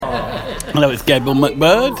Hello, it's Gabriel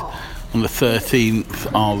McBird on the 13th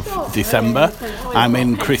of December. I'm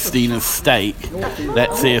in Christina's Steak.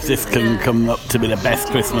 Let's see if this can come up to be the best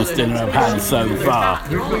Christmas dinner I've had so far.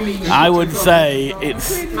 I would say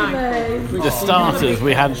it's the starters.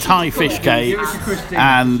 We had Thai fish cakes,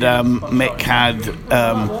 and Mick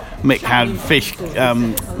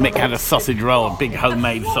had a sausage roll, a big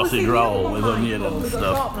homemade sausage roll with onion and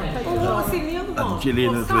stuff. And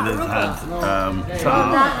Gillian has with us had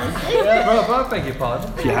tart. Beg your pardon.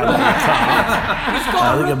 She had a tart.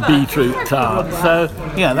 I think a beetroot tart. So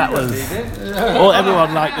yeah, that was all.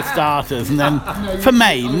 Everyone liked the starters, and then for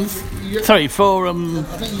mains. Sorry, for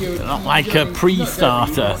like a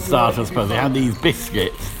pre-starter suppose they had these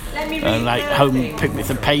biscuits, like home cooked bits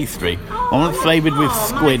of pastry. One was flavoured with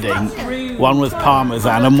squid ink, one was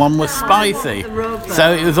parmesan, and one was spicy.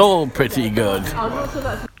 So it was all pretty good.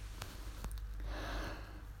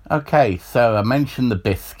 Okay, so I mentioned the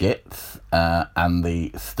biscuits and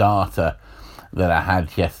the starter that I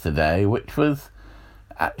had yesterday, which was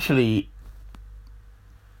actually...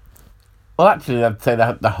 Well, actually, I'd say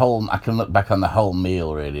that the whole... I can look back on the whole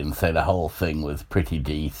meal, really, and say the whole thing was pretty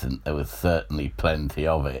decent. There was certainly plenty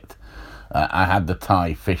of it. I had the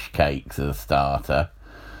Thai fish cakes as a starter.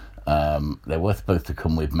 They were supposed to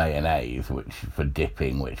come with mayonnaise, which for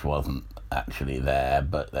dipping, which wasn't actually there,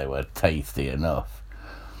 but they were tasty enough.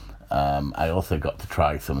 I also got to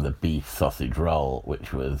try some of the beef sausage roll,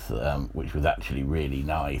 which was actually really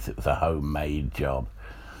nice. It was a homemade job.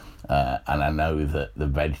 And I know that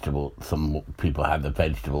some people had the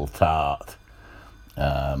vegetable tart,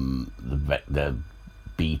 the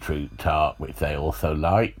beetroot tart, which they also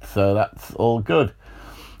liked, so that's all good.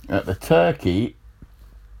 The turkey,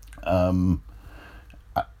 I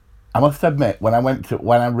must admit, when I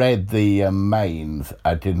read the mains,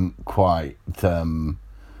 I didn't,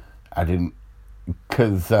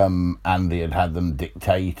 because Andy had them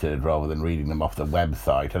dictated rather than reading them off the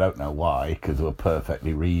website. I don't know why, because they were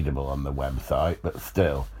perfectly readable on the website, but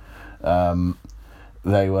still.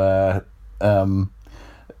 They were,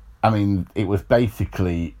 it was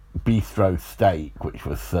basically bistro steak, which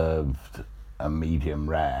was served a medium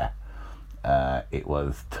rare. It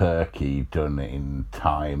was turkey done in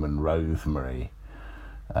thyme and rosemary,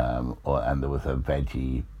 and there was a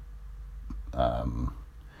veggie...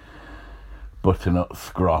 butternut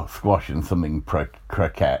squash and something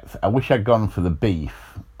croquettes. I wish I'd gone for the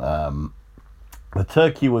beef. The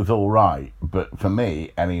turkey was all right, but for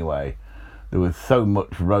me, anyway, there was so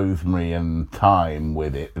much rosemary and thyme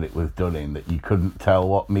with it that it was done in that you couldn't tell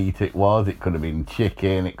what meat it was. It could have been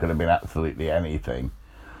chicken, it could have been absolutely anything.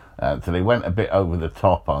 So they went a bit over the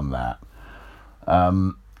top on that.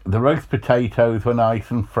 The roast potatoes were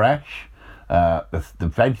nice and fresh.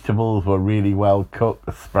 The vegetables were really well cooked,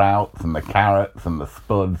 the sprouts and the carrots and the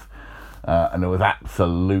spuds, and there was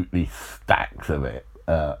absolutely stacks of it.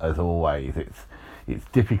 As always, it's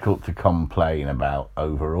difficult to complain about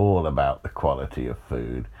the quality of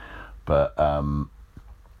food, but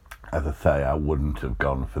as I say, I wouldn't have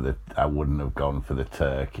gone for the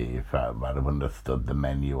turkey if I'd have understood the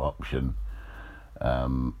menu option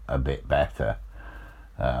a bit better.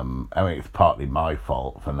 It's partly my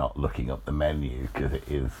fault for not looking up the menu, because it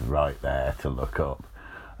is right there to look up.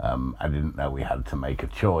 I didn't know we had to make a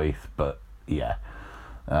choice, but yeah.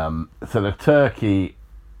 So the turkey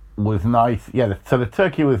was nice. Yeah, so the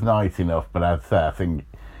turkey was nice enough, but I'd say I think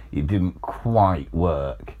it didn't quite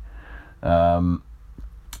work. The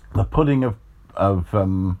pudding of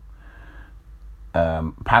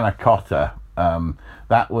panna cotta,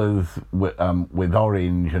 that was with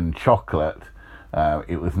orange and chocolate.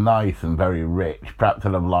 It was nice and very rich. Perhaps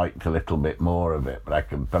I'd have liked a little bit more of it, but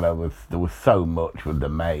there was so much with the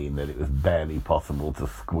main that it was barely possible to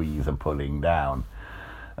squeeze a pudding down.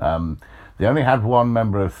 They only had one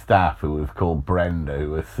member of staff who was called Brenda,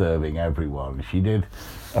 who was serving everyone. She did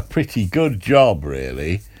a pretty good job,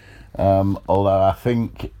 really, although I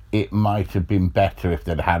think it might have been better if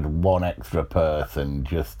they'd had one extra person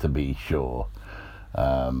just to be sure,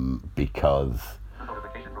 because...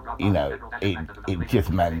 it just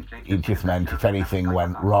meant if anything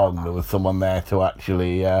went wrong, there was someone there to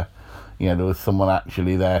actually, there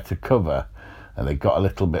to cover, and they got a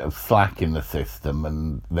little bit of slack in the system,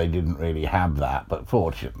 and they didn't really have that. But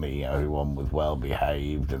fortunately, everyone was well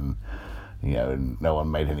behaved, and and no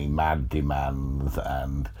one made any mad demands,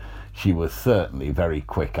 and she was certainly very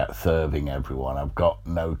quick at serving everyone. I've got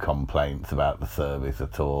no complaints about the service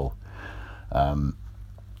at all.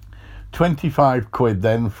 25 quid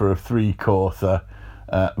then for a 3-courser,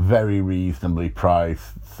 very reasonably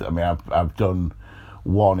priced. I've done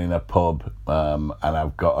one in a pub, and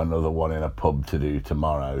I've got another one in a pub to do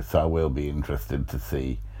tomorrow, so I will be interested to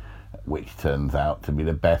see which turns out to be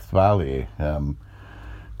the best value.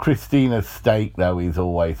 Christina's steak, though, is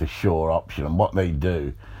always a sure option, and what they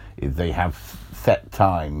do is they have set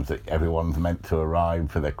times that everyone's meant to arrive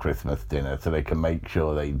for their Christmas dinner, so they can make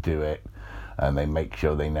sure they do it, and they make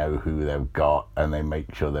sure they know who they've got, and they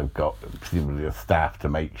make sure they've got presumably a staff to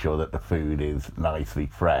make sure that the food is nicely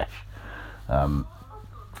fresh.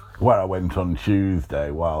 Where I went on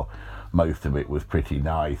Tuesday, well, most of it was pretty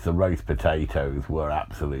nice. The roast potatoes were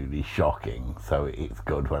absolutely shocking, so it's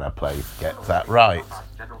good when a place gets that right.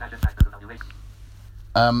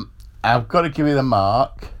 I've got to give it a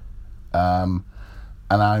mark, and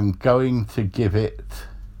I'm going to give it...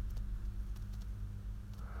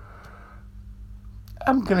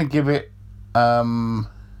 I'm going to give it... I'm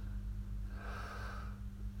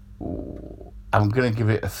going to give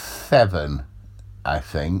it a 7, I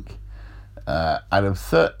think. I'd have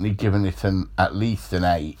certainly given it at least an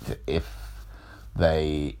 8 if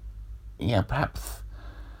they, perhaps,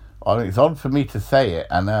 I mean, it's odd for me to say it,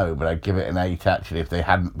 I know, but I'd give it an 8 actually if they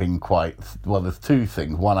hadn't been quite, well, there's two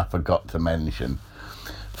things. One I forgot to mention.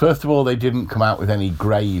 First of all, they didn't come out with any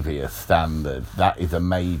gravy as standard. That is a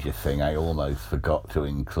major thing I almost forgot to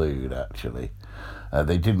include, actually.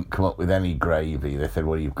 They didn't come up with any gravy. They said,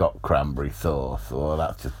 well, you've got cranberry sauce. Well,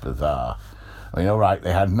 that's just bizarre. I mean, all right,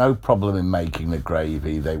 they had no problem in making the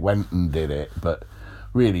gravy. They went and did it, but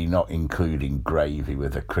really not including gravy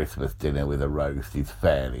with a Christmas dinner with a roast is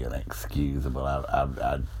fairly inexcusable.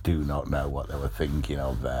 I do not know what they were thinking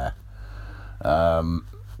of there. So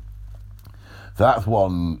that's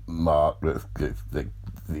one mark that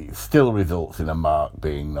still results in a mark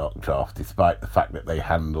being knocked off, despite the fact that they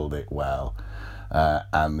handled it well.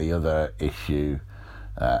 And the other issue,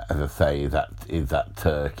 as I say, is that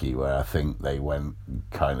turkey, where I think they went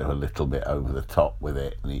kind of a little bit over the top with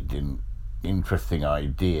it, and it didn't. Interesting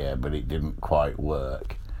idea, but it didn't quite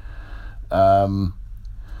work.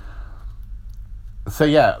 So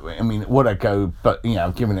yeah, I mean, would I go? But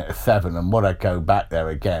I've given it a 7, and would I go back there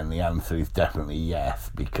again? The answer is definitely yes,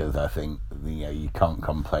 because I think you can't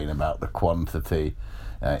complain about the quantity.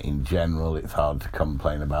 In general, it's hard to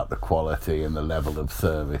complain about the quality, and the level of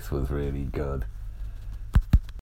service was really good.